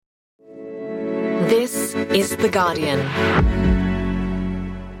This is The Guardian.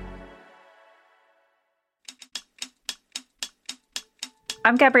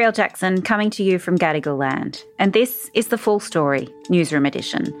 I'm Gabrielle Jackson, coming to you from Gadigal Land, and this is The Full Story, Newsroom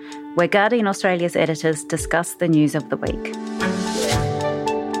edition, where Guardian Australia's editors discuss the news of the week.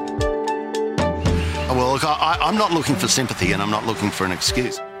 Well, look, I'm not looking for sympathy and I'm not looking for an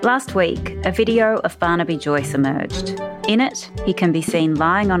excuse. Last week, a video of Barnaby Joyce emerged. In it, he can be seen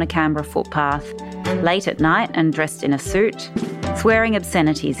lying on a Canberra footpath, late at night and dressed in a suit, swearing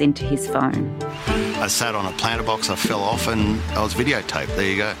obscenities into his phone. I sat on a planter box, I fell off and I was videotaped. There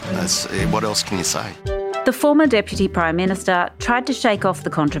you go. What else can you say? The former Deputy Prime Minister tried to shake off the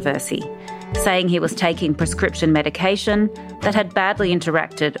controversy, saying he was taking prescription medication that had badly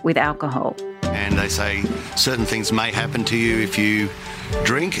interacted with alcohol. And they say certain things may happen to you if you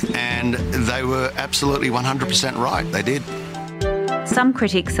drink, and they were absolutely 100% right. They did. Some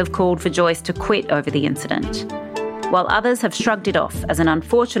critics have called for Joyce to quit over the incident, while others have shrugged it off as an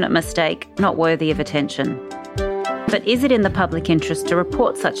unfortunate mistake not worthy of attention. But is it in the public interest to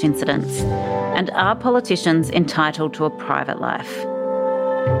report such incidents? And are politicians entitled to a private life?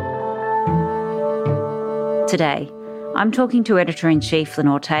 Today, I'm talking to Editor-in-Chief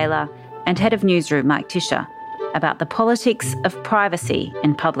Lenore Taylor and Head of Newsroom Mike Ticher about the politics of privacy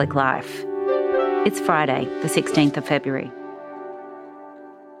in public life. It's Friday, the 16th of February.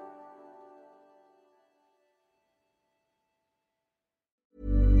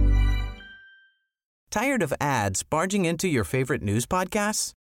 Tired of ads barging into your favorite news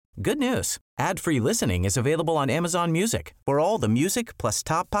podcasts? Good news. Ad-free listening is available on Amazon Music for all the music plus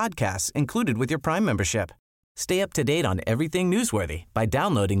top podcasts included with your Prime membership. Stay up to date on everything newsworthy by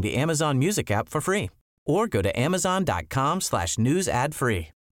downloading the Amazon Music app for free or go to amazon.com/news ad free.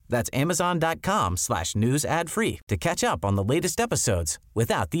 That's amazon.com/news ad free to catch up on the latest episodes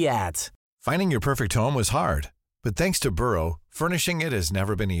without the ads. Finding your perfect home was hard, but thanks to Burrow, furnishing it has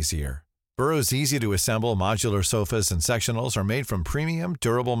never been easier. Burrow's easy-to-assemble modular sofas and sectionals are made from premium,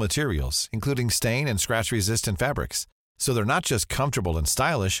 durable materials, including stain and scratch-resistant fabrics. So they're not just comfortable and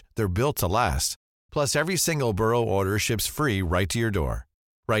stylish, they're built to last. Plus, every single Burrow order ships free right to your door.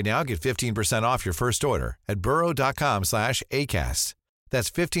 Right now, get 15% off your first order at burrow.com/ACAST. That's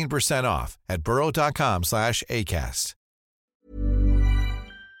 15% off at burrow.com/ACAST.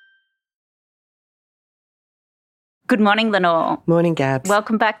 Good morning, Lenore. Morning, Gabs.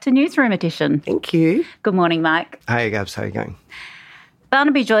 Welcome back to Newsroom edition. Thank you. Good morning, Mike. Hey, Gabs. How are you going?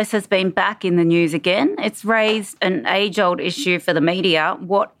 Barnaby Joyce has been back in the news again. It's raised an age-old issue for the media.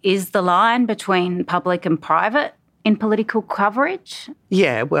 What is the line between public and private in political coverage?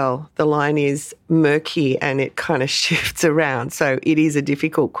 Yeah, well, the line is murky and it kind of shifts around, so it is a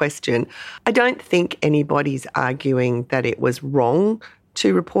difficult question. I don't think anybody's arguing that it was wrong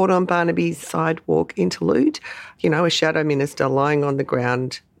to report on Barnaby's sidewalk interlude. You know, a shadow minister lying on the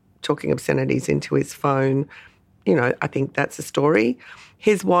ground talking obscenities into his phone. You know, I think that's a story.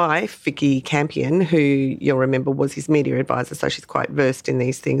 His wife, Vicky Campion, who you'll remember was his media advisor, so she's quite versed in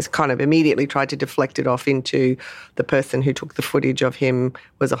these things, kind of immediately tried to deflect it off into the person who took the footage of him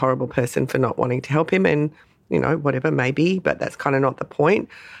was a horrible person for not wanting to help him and, you know, whatever, maybe, but that's kind of not the point.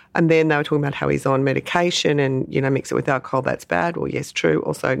 And then they were talking about how he's on medication and, you know, mix it with alcohol, that's bad. Well, yes, true.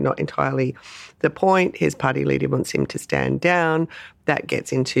 Also not entirely the point. His party leader wants him to stand down. That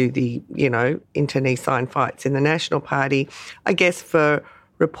gets into the, you know, internecine fights in the National Party. I guess for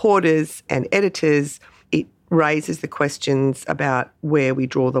reporters and editors, it raises the questions about where we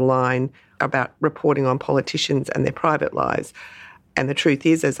draw the line about reporting on politicians and their private lives. And the truth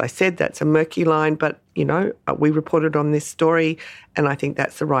is, as I said, that's a murky line, but, you know, we reported on this story and I think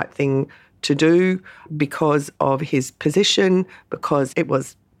that's the right thing to do because of his position, because it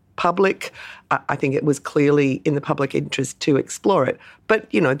was public. I think it was clearly in the public interest to explore it.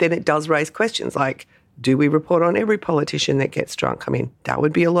 But, you know, then it does raise questions like, do we report on every politician that gets drunk? I mean, that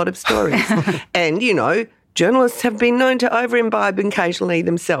would be a lot of stories. And, you know, journalists have been known to over-imbibe occasionally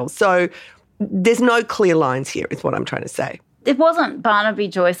themselves. So there's no clear lines here is what I'm trying to say. It wasn't Barnaby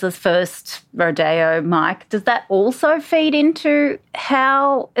Joyce's first rodeo, Mike. Does that also feed into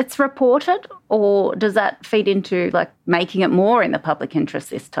how it's reported, or does that feed into, like, making it more in the public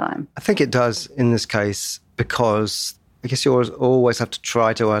interest this time? I think it does in this case because I guess you always have to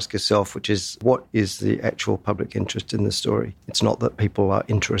try to ask yourself, which is, what is the actual public interest in the story? It's not that people are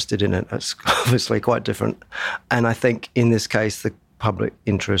interested in it. It's obviously quite different. And I think in this case, the public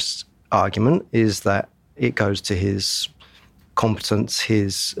interest argument is that it goes to his competence,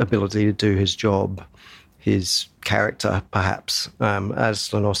 his ability to do his job, his character, perhaps.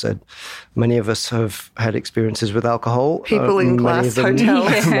 As Lenore said, many of us have had experiences with alcohol. People in glass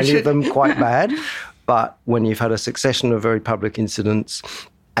hotels. Many of them quite bad. But when you've had a succession of very public incidents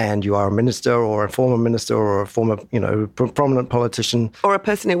and you are a minister or a former minister or a former, prominent politician. Or a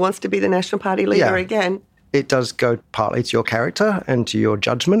person who wants to be the National Party leader again. It does go partly to your character and to your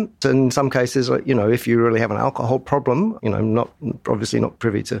judgment. In some cases, if you really have an alcohol problem, obviously not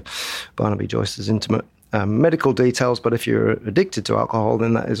privy to Barnaby Joyce's intimate medical details, but if you're addicted to alcohol,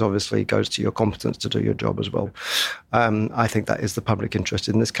 then that is obviously goes to your competence to do your job as well. I think that is the public interest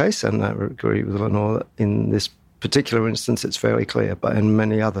in this case, and I agree with Lenore that in this particular instance it's fairly clear, but in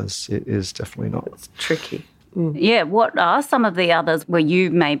many others it is definitely not. It's tricky. Yeah, what are some of the others where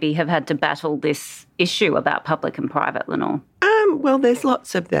you maybe have had to battle this issue about public and private, Lenore? Well, there's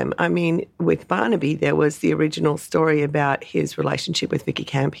lots of them. I mean, with Barnaby, there was the original story about his relationship with Vicky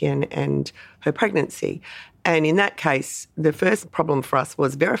Campion and her pregnancy. And in that case, the first problem for us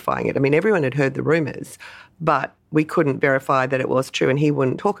was verifying it. I mean, everyone had heard the rumours, but we couldn't verify that it was true, and he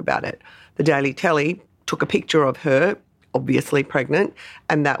wouldn't talk about it. The Daily Telly took a picture of her, obviously pregnant,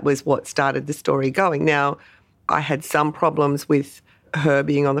 and that was what started the story going. Now, I had some problems with her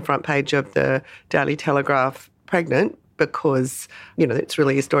being on the front page of the Daily Telegraph pregnant because, it's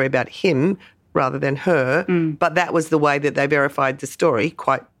really a story about him rather than her. But that was the way that they verified the story,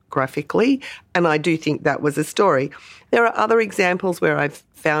 quite graphically, and I do think that was a story. There are other examples where I've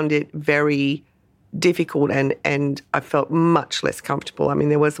found it very difficult and I felt much less comfortable. I mean,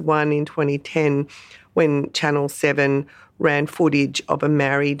 there was one in 2010 when Channel 7 ran footage of a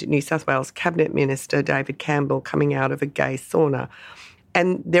married New South Wales Cabinet Minister, David Campbell, coming out of a gay sauna.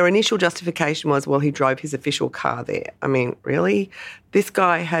 And their initial justification was, well, he drove his official car there. I mean, really? This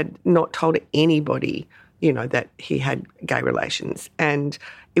guy had not told anybody, that he had gay relations. And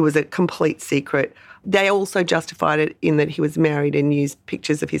it was a complete secret. They also justified it in that he was married and used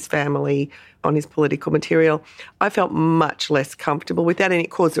pictures of his family on his political material. I felt much less comfortable with that, and it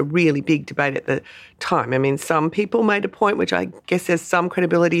caused a really big debate at the time. I mean, some people made a point, which I guess has some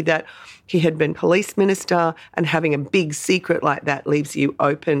credibility, that he had been police minister, and having a big secret like that leaves you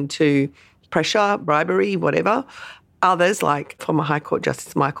open to pressure, bribery, whatever. Others, like former High Court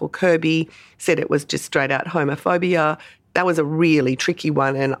Justice Michael Kirby, said it was just straight-out homophobia. That was a really tricky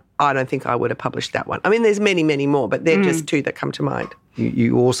one, and I don't think I would have published that one. I mean, there's many, many more, but they're just two that come to mind.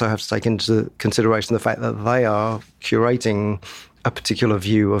 You also have to take into consideration the fact that they are curating a particular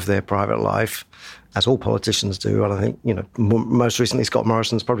view of their private life, as all politicians do. And I think, most recently Scott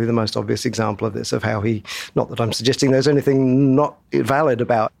Morrison's probably the most obvious example of this, of how he, not that I'm suggesting there's anything not valid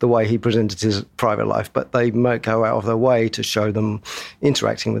about the way he presented his private life, but they might go out of their way to show them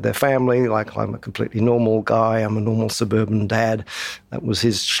interacting with their family, like, I'm a completely normal guy, I'm a normal suburban dad. That was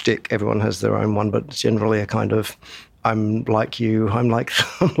his shtick. Everyone has their own one, but generally a kind of, I'm like you, I'm like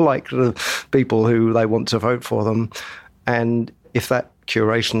the people who they want to vote for them. And if that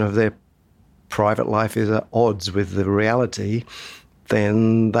curation of their private life is at odds with the reality,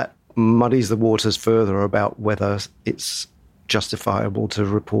 then that muddies the waters further about whether it's justifiable to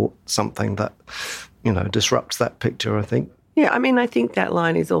report something that, disrupts that picture, I think. Yeah, I mean, I think that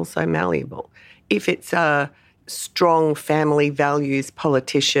line is also malleable. If it's a strong family values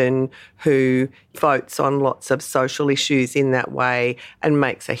politician who votes on lots of social issues in that way and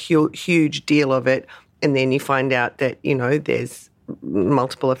makes a huge deal of it, and then you find out that, there's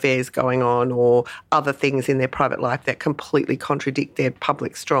multiple affairs going on or other things in their private life that completely contradict their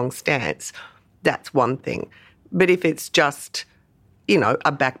public strong stance, that's one thing. But if it's just,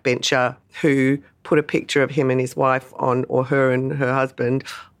 a backbencher who put a picture of him and his wife on, or her and her husband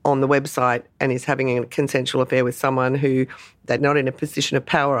on the website, and is having a consensual affair with someone who they're not in a position of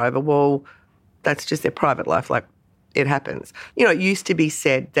power over, well, that's just their private life. Like, it happens. It used to be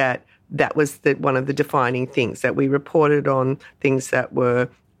said that was one of the defining things, that we reported on things that were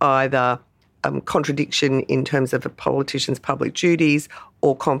either contradiction in terms of a politician's public duties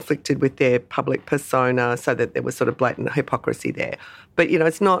or conflicted with their public persona, so that there was sort of blatant hypocrisy there. But,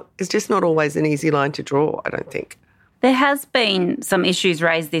 it's just not always an easy line to draw, I don't think. There has been some issues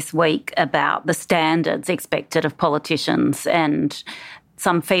raised this week about the standards expected of politicians, and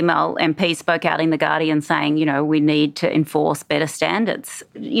some female MPs spoke out in The Guardian saying, we need to enforce better standards.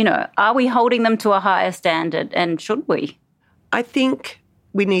 Are we holding them to a higher standard, and should we? I think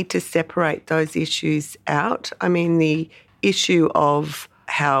we need to separate those issues out. I mean, the issue of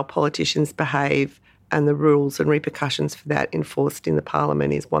how politicians behave and the rules and repercussions for that enforced in the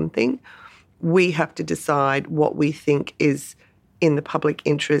Parliament is one thing. We have to decide what we think is in the public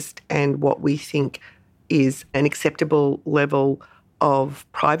interest and what we think is an acceptable level of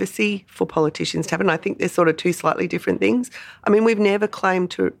privacy for politicians to have. And I think they're sort of two slightly different things. I mean, we've never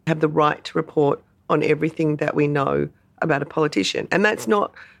claimed to have the right to report on everything that we know about a politician. And that's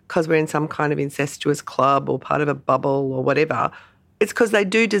not because we're in some kind of incestuous club or part of a bubble or whatever. It's because they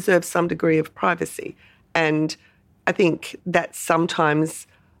do deserve some degree of privacy. And I think that's sometimes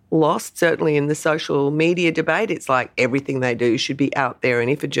lost, certainly in the social media debate. It's like everything they do should be out there, and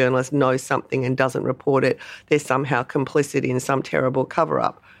if a journalist knows something and doesn't report it, they're somehow complicit in some terrible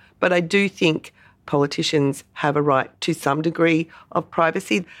cover-up. But I do think politicians have a right to some degree of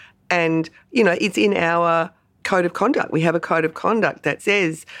privacy. And, you know, it's in our code of conduct. We have a code of conduct that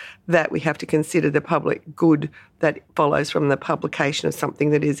says that we have to consider the public good that follows from the publication of something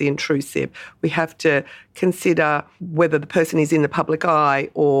that is intrusive. We have to consider whether the person is in the public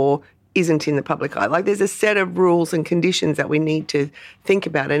eye or isn't in the public eye. Like, there's a set of rules and conditions that we need to think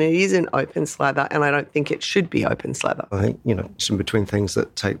about, and it is an open slather, and I don't think it should be open slather. I think, you know, it's in between things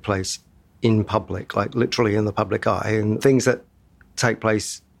that take place in public, like literally in the public eye, and things that take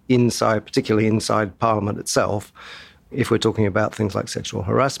place inside, particularly inside Parliament itself. If we're talking about things like sexual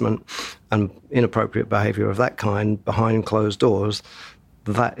harassment and inappropriate behaviour of that kind behind closed doors,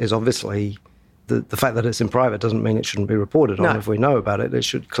 that is obviously, the fact that it's in private doesn't mean it shouldn't be reported on. No. If we know about it, it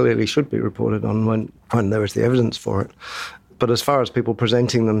should be reported on when there is the evidence for it. But as far as people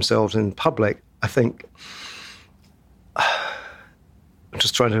presenting themselves in public, I think, I'm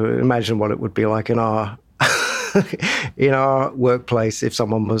just trying to imagine what it would be like in our workplace if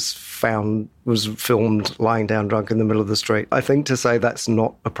someone was filmed lying down drunk in the middle of the street. I think to say that's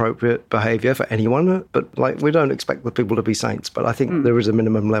not appropriate behaviour for anyone, but like, we don't expect the people to be saints, but I think there is a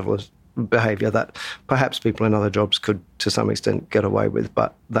minimum level of behaviour that perhaps people in other jobs could to some extent get away with,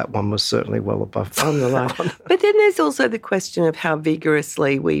 but that one was certainly well above on the line. But then there's also the question of how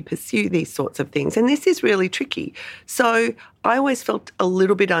vigorously we pursue these sorts of things, and this is really tricky. So I always felt a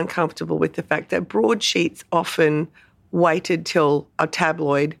little bit uncomfortable with the fact that broadsheets often waited till a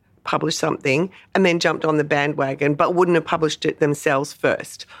tabloid published something and then jumped on the bandwagon, but wouldn't have published it themselves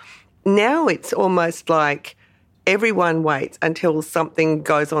first. Now it's almost like everyone waits until something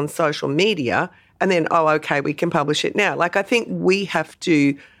goes on social media and then, oh, okay, we can publish it now. Like, I think we have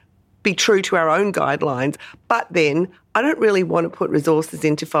to be true to our own guidelines, but then I don't really want to put resources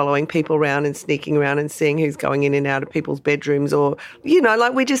into following people around and sneaking around and seeing who's going in and out of people's bedrooms, or, you know,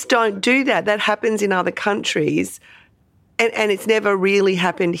 like, we just don't do that. That happens in other countries, and it's never really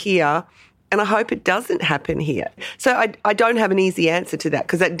happened here. And I hope it doesn't happen here. So I don't have an easy answer to that,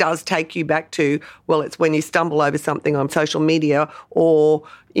 because that does take you back to, well, it's when you stumble over something on social media, or,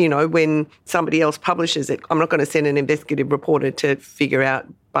 you know, when somebody else publishes it. I'm not going to send an investigative reporter to figure out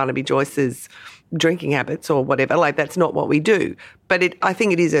Barnaby Joyce's drinking habits or whatever. Like, that's not what we do. But I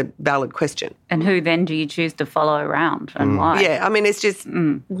think it is a valid question. And who then do you choose to follow around and why? Yeah, I mean, it's just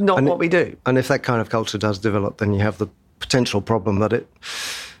not what we do. And if that kind of culture does develop, then you have the potential problem that it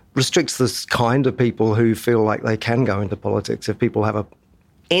restricts this kind of people who feel like they can go into politics. If people have a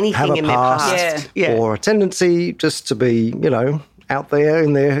past or a tendency just to be, you know, out there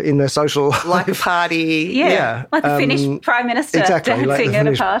in their social like life. A party. Yeah. Like the Finnish Prime Minister dancing at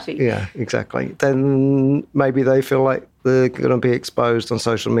a party. Yeah, exactly. Then maybe they feel like they're going to be exposed on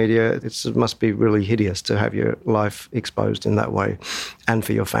social media. It must be really hideous to have your life exposed in that way, and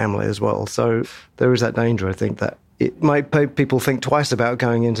for your family as well. So there is that danger, I think, that it might make people think twice about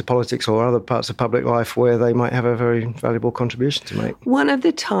going into politics or other parts of public life where they might have a very valuable contribution to make. One of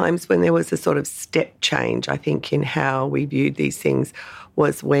the times when there was a sort of step change, I think, in how we viewed these things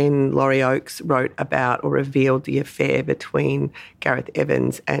was when Laurie Oakes wrote about or revealed the affair between Gareth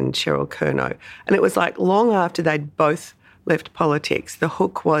Evans and Cheryl Curnow. And it was like long after they'd both left politics. The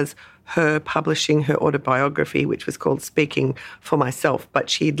hook was her publishing her autobiography, which was called Speaking for Myself, but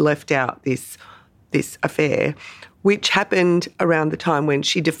she'd left out this affair, which happened around the time when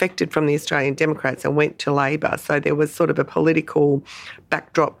she defected from the Australian Democrats and went to Labor. So there was sort of a political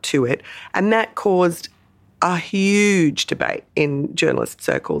backdrop to it. And that caused a huge debate in journalist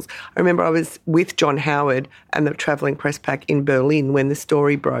circles. I remember I was with John Howard and the travelling press pack in Berlin when the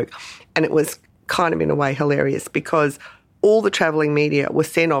story broke. And it was kind of, in a way, hilarious, because all the travelling media were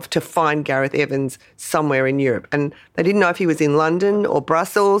sent off to find Gareth Evans somewhere in Europe. And they didn't know if he was in London or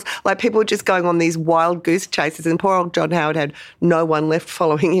Brussels. Like, people were just going on these wild goose chases, and poor old John Howard had no one left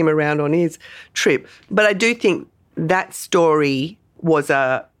following him around on his trip. But I do think that story was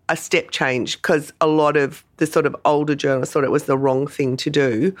a step change, because a lot of the sort of older journalists thought it was the wrong thing to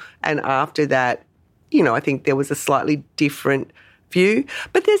do. And after that, you know, I think there was a slightly different view.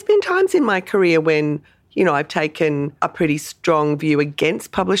 But there's been times in my career when, you know, I've taken a pretty strong view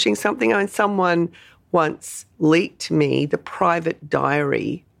against publishing something. I mean, someone once leaked to me the private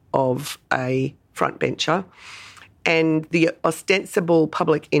diary of a frontbencher, and the ostensible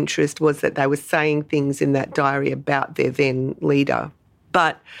public interest was that they were saying things in that diary about their then leader.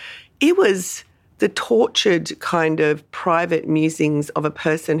 But it was the tortured kind of private musings of a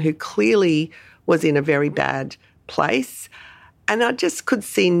person who clearly was in a very bad place. And I just could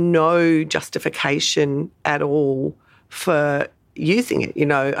see no justification at all for using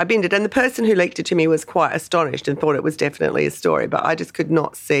it. I binned it. And the person who leaked it to me was quite astonished and thought it was definitely a story. But I just could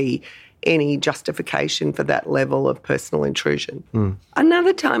not see any justification for that level of personal intrusion.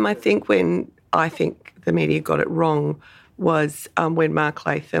 Another time, I think the media got it wrong was when Mark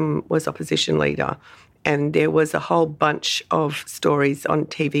Latham was opposition leader, and there was a whole bunch of stories on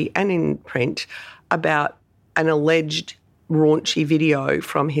TV and in print about an alleged raunchy video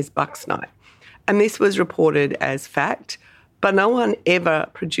from his Bucks night. And this was reported as fact, but no one ever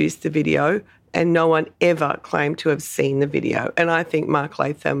produced the video and no one ever claimed to have seen the video. And I think Mark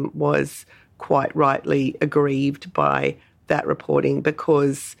Latham was quite rightly aggrieved by that reporting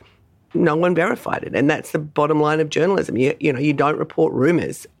because no one verified it. And that's the bottom line of journalism. You don't report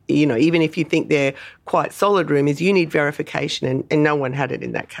rumours. Even if you think they're quite solid rumours, you need verification, and no one had it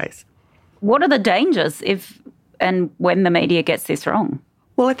in that case. What are the dangers if and when the media gets this wrong?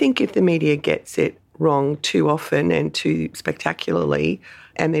 Well, I think if the media gets it wrong too often and too spectacularly,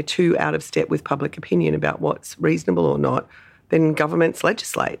 and they're too out of step with public opinion about what's reasonable or not, then governments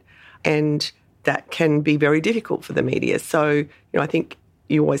legislate. And that can be very difficult for the media. So, I think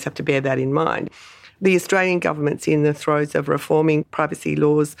you always have to bear that in mind. The Australian government's in the throes of reforming privacy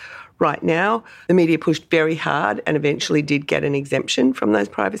laws right now. The media pushed very hard and eventually did get an exemption from those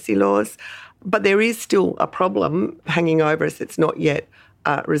privacy laws. But there is still a problem hanging over us that's not yet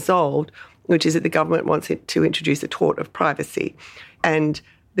resolved, which is that the government wants it to introduce a tort of privacy. And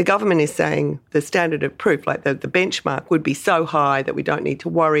the government is saying the standard of proof, like the benchmark, would be so high that we don't need to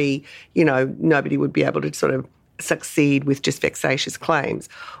worry, nobody would be able to sort of succeed with just vexatious claims.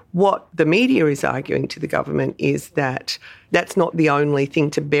 What the media is arguing to the government is that that's not the only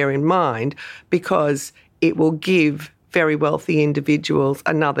thing to bear in mind, because it will give very wealthy individuals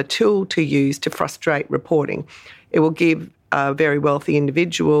another tool to use to frustrate reporting. It will give very wealthy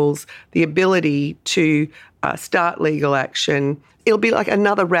individuals the ability to start legal action. It'll be like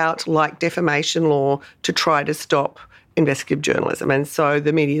another route like defamation law to try to stop investigative journalism. And so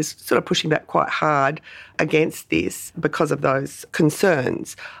the media is sort of pushing back quite hard against this because of those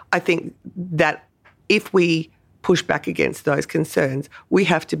concerns. I think that if we push back against those concerns, we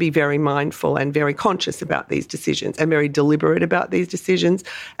have to be very mindful and very conscious about these decisions and very deliberate about these decisions.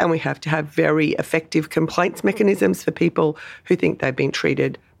 And we have to have very effective complaints mechanisms for people who think they've been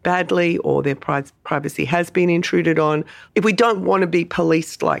treated badly or their privacy has been intruded on. If we don't want to be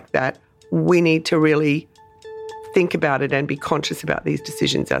policed like that, we need to really think about it and be conscious about these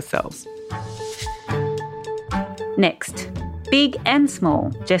decisions ourselves. Next, big and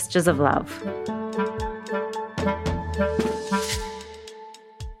small gestures of love.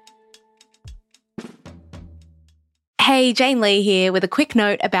 Hey, Jane Lee here with a quick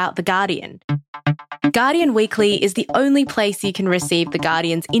note about The Guardian. Guardian Weekly is the only place you can receive The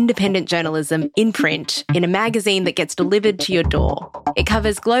Guardian's independent journalism in print in a magazine that gets delivered to your door. It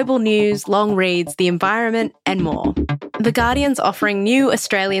covers global news, long reads, the environment, and more. The Guardian's offering new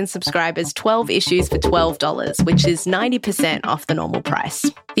Australian subscribers 12 issues for $12, which is 90% off the normal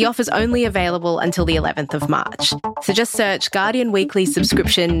price. The offer's only available until the 11th of March. So just search Guardian Weekly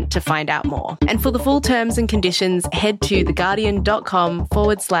subscription to find out more. And for the full terms and conditions, head to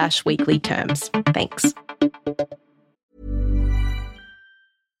theguardian.com/weekly terms. Thanks.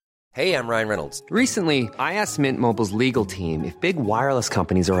 Hey, I'm Ryan Reynolds. Recently, I asked Mint Mobile's legal team if big wireless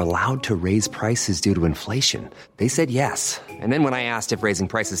companies are allowed to raise prices due to inflation. They said yes. And then when I asked if raising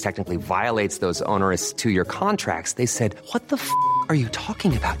prices technically violates those onerous 2-year contracts, they said, "What the f*** are you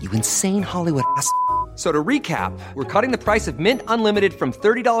talking about, you insane Hollywood ass?" So to recap, we're cutting the price of Mint Unlimited from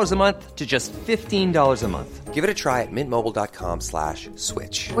 $30 a month to just $15 a month. Give it a try at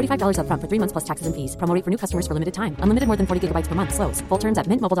mintmobile.com/switch. $45 up front for 3 months plus taxes and fees. Promo rate for new customers for limited time. Unlimited more than 40 gigabytes per month. Slows full terms at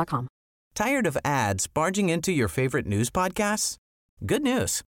mintmobile.com. Tired of ads barging into your favorite news podcasts? Good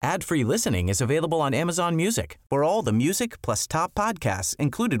news. Ad-free listening is available on Amazon Music for all the music plus top podcasts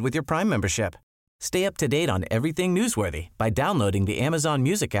included with your Prime membership. Stay up to date on everything newsworthy by downloading the Amazon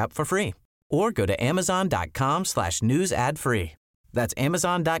Music app for free. Or go to amazon.com/news ad free. That's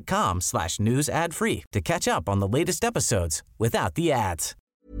amazon.com/news ad free to catch up on the latest episodes without the ads.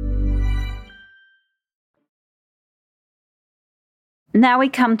 Now we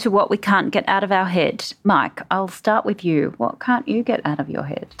come to what we can't get out of our head. Mike, I'll start with you. What can't you get out of your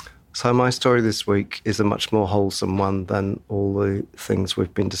head? So my story this week is a much more wholesome one than all the things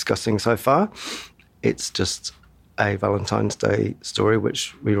we've been discussing so far. It's just a Valentine's Day story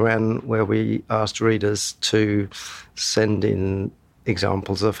which we ran, where we asked readers to send in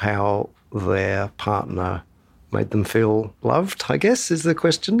examples of how their partner made them feel loved, I guess, is the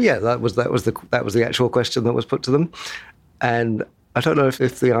question. Yeah, that was the actual question that was put to them. And I don't know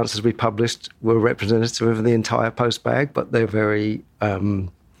if the answers we published were representative of the entire post bag, but they're very, how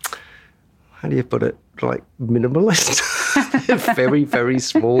do you put it, like minimalist. Very, very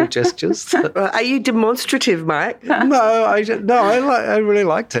small gestures. Are you demonstrative, Mike? No, I really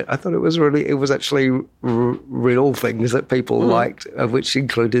liked it. I thought it was actually real things that people liked, which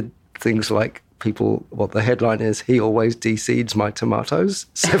included things like the headline is, "He always de-seeds my tomatoes,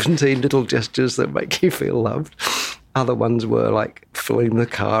 17 little gestures that make you feel loved." Other ones were like filling the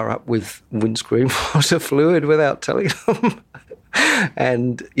car up with windscreen water fluid without telling them.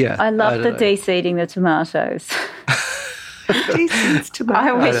 And yeah. I love the de-seeding the tomatoes. De-seeds tomatoes.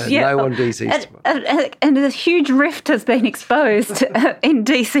 I wish, no one de-seeds tomatoes. And a huge rift has been exposed in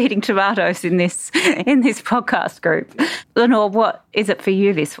de-seeding tomatoes in this podcast group. Lenore, what is it for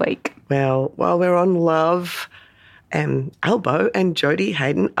you this week? Well, while we're on love, Albo and Jodie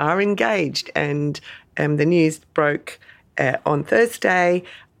Hayden are engaged, and the news broke on Thursday,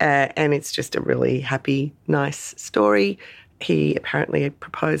 and it's just a really happy, nice story. He apparently had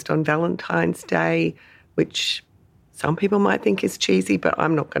proposed on Valentine's Day, which some people might think is cheesy, but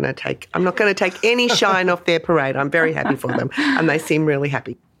I'm not going to take any shine off their parade. I'm very happy for them, and they seem really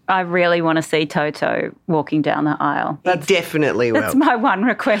happy. I really want to see Toto walking down the aisle. He definitely will. That's my one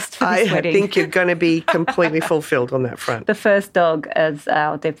request for this wedding. I think you're going to be completely fulfilled on that front. The first dog, as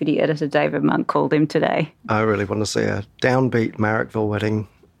our deputy editor David Monk called him today. I really want to see a downbeat Marrickville wedding.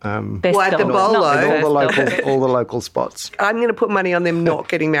 At the Bolo. All the local spots. I'm going to put money on them not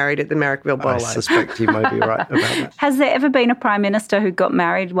getting married at the Marrickville Bolo. I suspect you may be right about that. Has there ever been a Prime Minister who got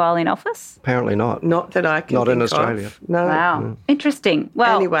married while in office? Apparently not. Not that I can Not think in Australia. Of. No. Wow. Interesting.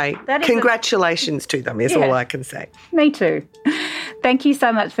 Well, anyway, congratulations to them is all I can say. Me too. Thank you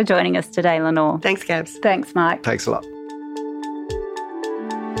so much for joining us today, Lenore. Thanks, Gabs. Thanks, Mike. Thanks a lot.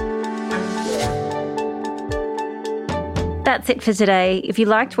 That's it for today. If you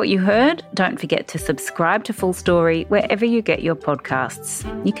liked what you heard, don't forget to subscribe to Full Story wherever you get your podcasts.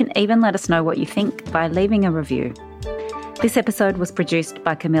 You can even let us know what you think by leaving a review. This episode was produced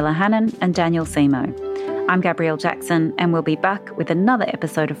by Camilla Hannon and Daniel Simo. I'm Gabrielle Jackson, and we'll be back with another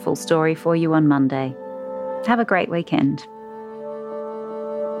episode of Full Story for you on Monday. Have a great weekend.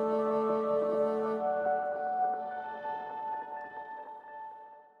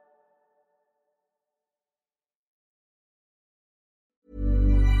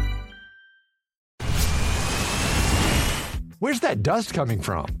 Where's that dust coming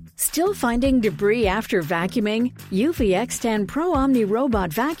from? Still finding debris after vacuuming? Eufy X10 Pro Omni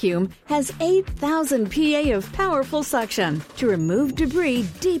Robot Vacuum has 8,000 PA of powerful suction to remove debris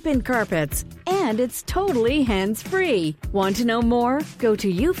deep in carpets. And it's totally hands-free. Want to know more? Go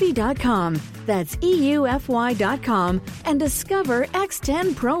to eufy.com. That's EUFY.com and discover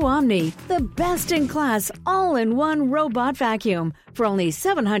X10 Pro Omni, the best-in-class all-in-one robot vacuum for only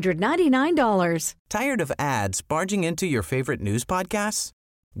 $799. Tired of ads barging into your favorite news podcasts?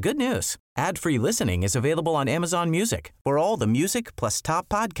 Good news. Ad-free listening is available on Amazon Music for all the music plus top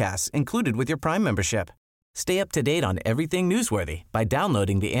podcasts included with your Prime membership. Stay up to date on everything newsworthy by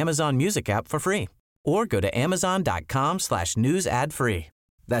downloading the Amazon Music app for free or go to amazon.com/news ad free.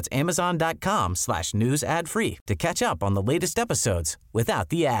 That's amazon.com/news ad free to catch up on the latest episodes without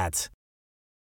the ads.